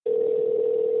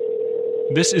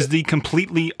This is the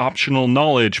Completely Optional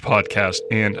Knowledge podcast,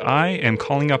 and I am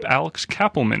calling up Alex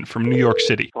Kappelman from New York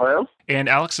City. Hello? And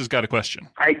Alex has got a question.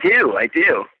 I do.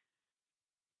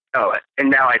 Oh, and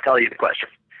now I tell you the question.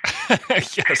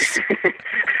 Yes.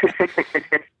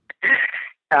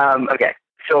 Okay,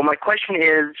 so my question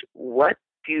is, what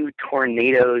do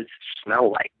tornadoes smell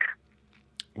like?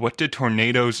 What do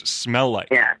tornadoes smell like?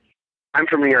 Yeah, I'm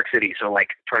from New York City, so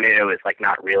tornado is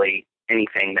not really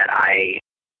anything that I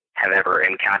have ever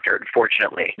encountered,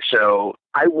 fortunately. So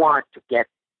I want to get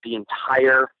the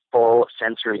entire full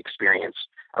sensory experience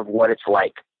of what it's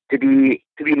like to be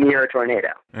near a tornado.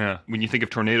 Yeah. When you think of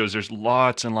tornadoes, there's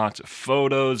lots and lots of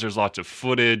photos, there's lots of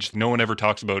footage. No one ever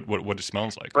talks about what it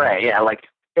smells like. Right, yeah,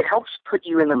 it helps put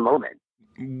you in the moment.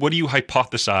 What do you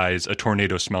hypothesize a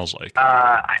tornado smells like?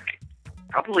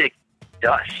 Probably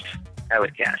dust, I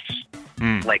would guess.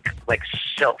 Like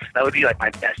silt. That would be my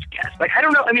best guess. I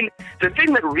don't know. I mean, the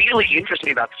thing that really interests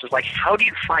me about this is how do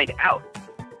you find out?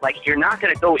 You're not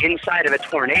going to go inside of a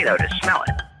tornado to smell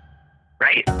it,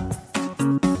 right?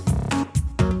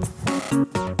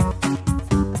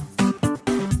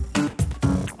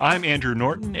 I'm Andrew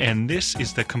Norton, and this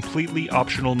is the Completely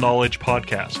Optional Knowledge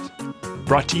podcast,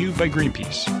 brought to you by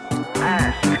Greenpeace.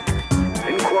 Ask,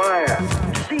 inquire,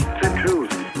 seek the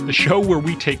truth. The show where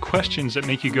we take questions that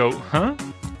make you go, huh?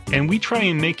 And we try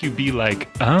and make you be like,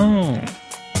 oh.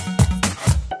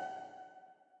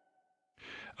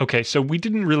 Okay, so we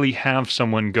didn't really have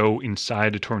someone go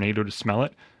inside a tornado to smell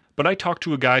it, but I talked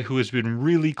to a guy who has been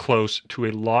really close to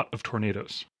a lot of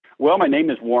tornadoes. Well, my name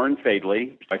is Warren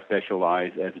Fadley. I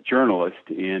specialize as a journalist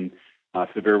in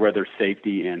severe weather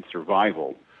safety and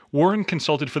survival. Warren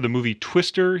consulted for the movie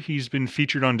Twister. He's been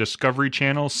featured on Discovery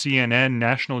Channel, CNN,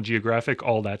 National Geographic,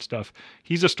 all that stuff.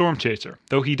 He's a storm chaser,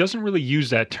 though he doesn't really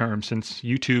use that term since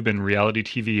YouTube and reality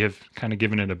TV have kind of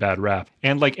given it a bad rap.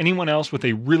 And like anyone else with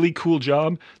a really cool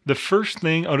job, the first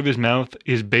thing out of his mouth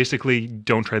is basically,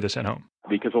 don't try this at home.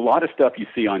 Because a lot of stuff you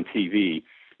see on TV,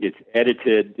 it's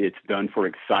edited, it's done for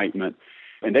excitement,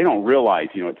 and they don't realize,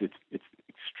 it's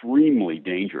extremely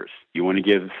dangerous. You want to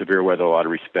give severe weather a lot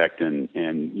of respect and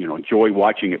enjoy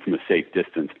watching it from a safe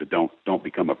distance, but don't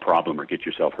become a problem or get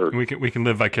yourself hurt. We can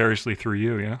live vicariously through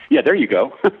you, yeah? Yeah, there you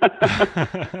go.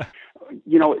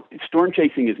 Storm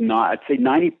chasing is not, I'd say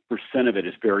 90% of it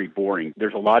is very boring.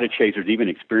 There's a lot of chasers, even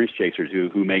experienced chasers,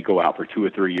 who may go out for 2 or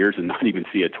 3 years and not even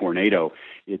see a tornado.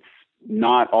 It's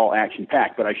not all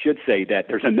action-packed, but I should say that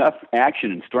there's enough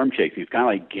action in storm chasing. It's kind of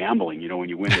like gambling, when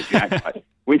you win the jackpot.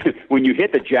 When you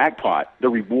hit the jackpot, the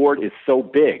reward is so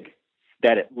big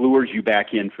that it lures you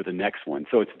back in for the next one.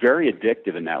 So it's very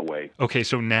addictive in that way. Okay,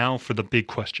 so now for the big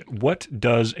question. What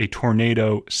does a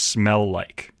tornado smell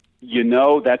like?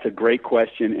 That's a great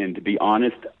question, and to be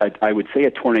honest, I would say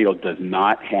a tornado does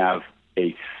not have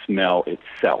a smell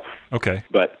itself. Okay.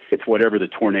 But it's whatever the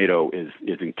tornado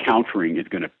is encountering is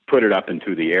going to put it up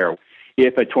into the air.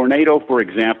 If a tornado, for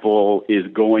example, is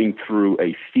going through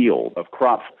a field of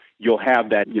crops, you'll have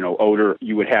that, odor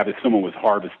you would have if someone was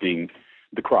harvesting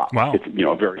the crop. Wow. It's,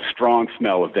 a very strong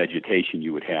smell of vegetation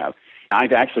you would have.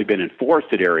 I've actually been in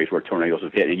forested areas where tornadoes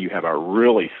have hit, and you have a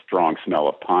really strong smell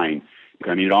of pine.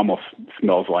 I mean, it almost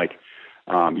smells like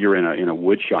you're in a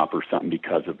wood shop or something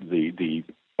because of the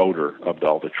odor of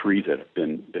all the trees that have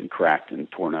been cracked and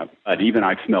torn up. Even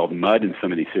I've smelled mud in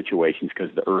some of these situations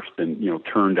because the earth's been,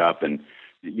 turned up, and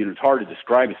it's hard to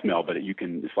describe a smell, but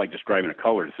it's like describing a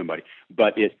color to somebody.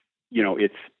 But it's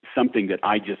something that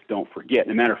I just don't forget.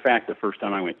 As a matter of fact, the first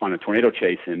time I went on a tornado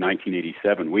chase in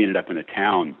 1987, we ended up in a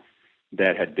town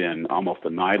that had been almost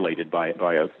annihilated by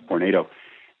a tornado,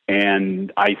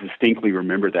 and I distinctly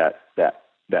remember that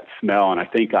smell, and I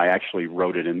think I actually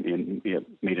wrote it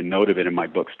made a note of it in my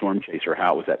book Storm Chaser,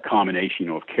 how it was that combination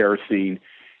of kerosene,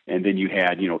 and then you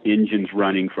had engines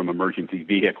running from emergency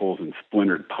vehicles and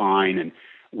splintered pine and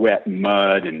wet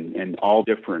mud and all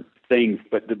different things.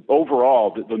 But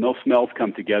overall, those smells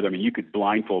come together. I mean, you could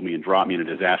blindfold me and drop me in a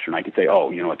disaster, and I could say,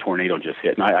 a tornado just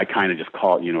hit, and I kind of just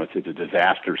call it, it's a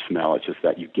disaster smell. It's just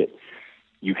that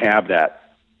you have that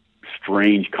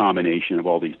strange combination of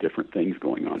all these different things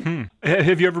going on.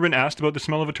 Have you ever been asked about the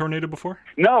smell of a tornado before?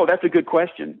 No, that's a good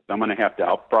question.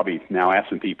 I'll probably now ask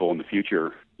some people in the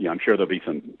future. I'm sure there'll be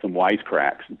some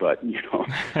wisecracks, but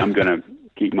I'm going to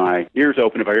keep my ears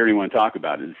open if I hear anyone talk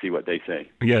about it and see what they say.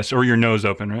 Yes, or your nose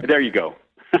open, right? There you go.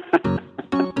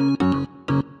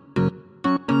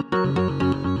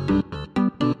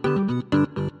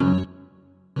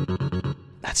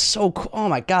 That's so cool. Oh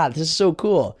my God, this is so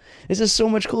cool. This is so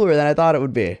much cooler than I thought it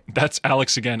would be. That's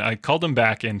Alex again. I called him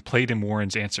back and played him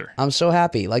Warren's answer. I'm so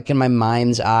happy. In my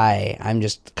mind's eye, I'm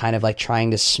just kind of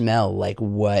trying to smell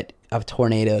what a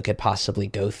tornado could possibly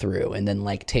go through, and then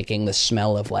like taking the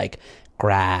smell of like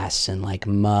grass and like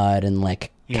mud and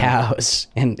like cows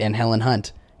and Helen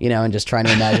Hunt, you know, and just trying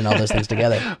to imagine all those things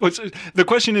together. The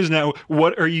question is now,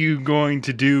 what are you going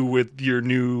to do with your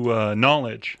new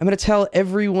knowledge? I'm going to tell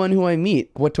everyone who I meet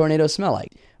what tornadoes smell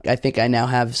like. I think I now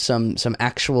have some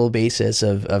actual basis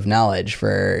of knowledge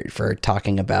for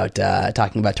talking about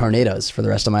tornadoes for the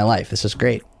rest of my life. This is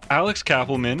great. Alex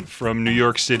Kappelman from New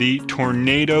York City,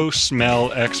 tornado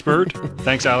smell expert.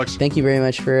 Thanks, Alex. Thank you very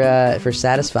much for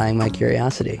satisfying my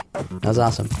curiosity. That was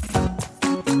awesome.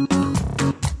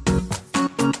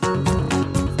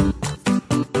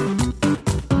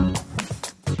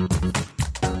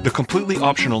 The Completely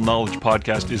Optional Knowledge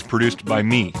podcast is produced by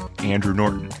me, Andrew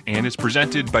Norton, and is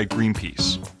presented by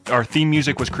Greenpeace. Our theme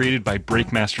music was created by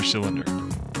Breakmaster Cylinder.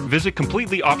 Visit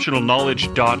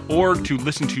completelyoptionalknowledge.org to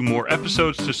listen to more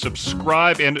episodes, to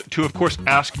subscribe, and to, of course,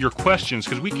 ask your questions,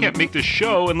 because we can't make this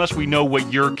show unless we know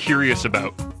what you're curious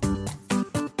about.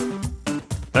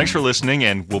 Thanks for listening,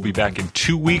 and we'll be back in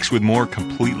 2 weeks with more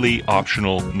completely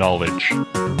optional knowledge.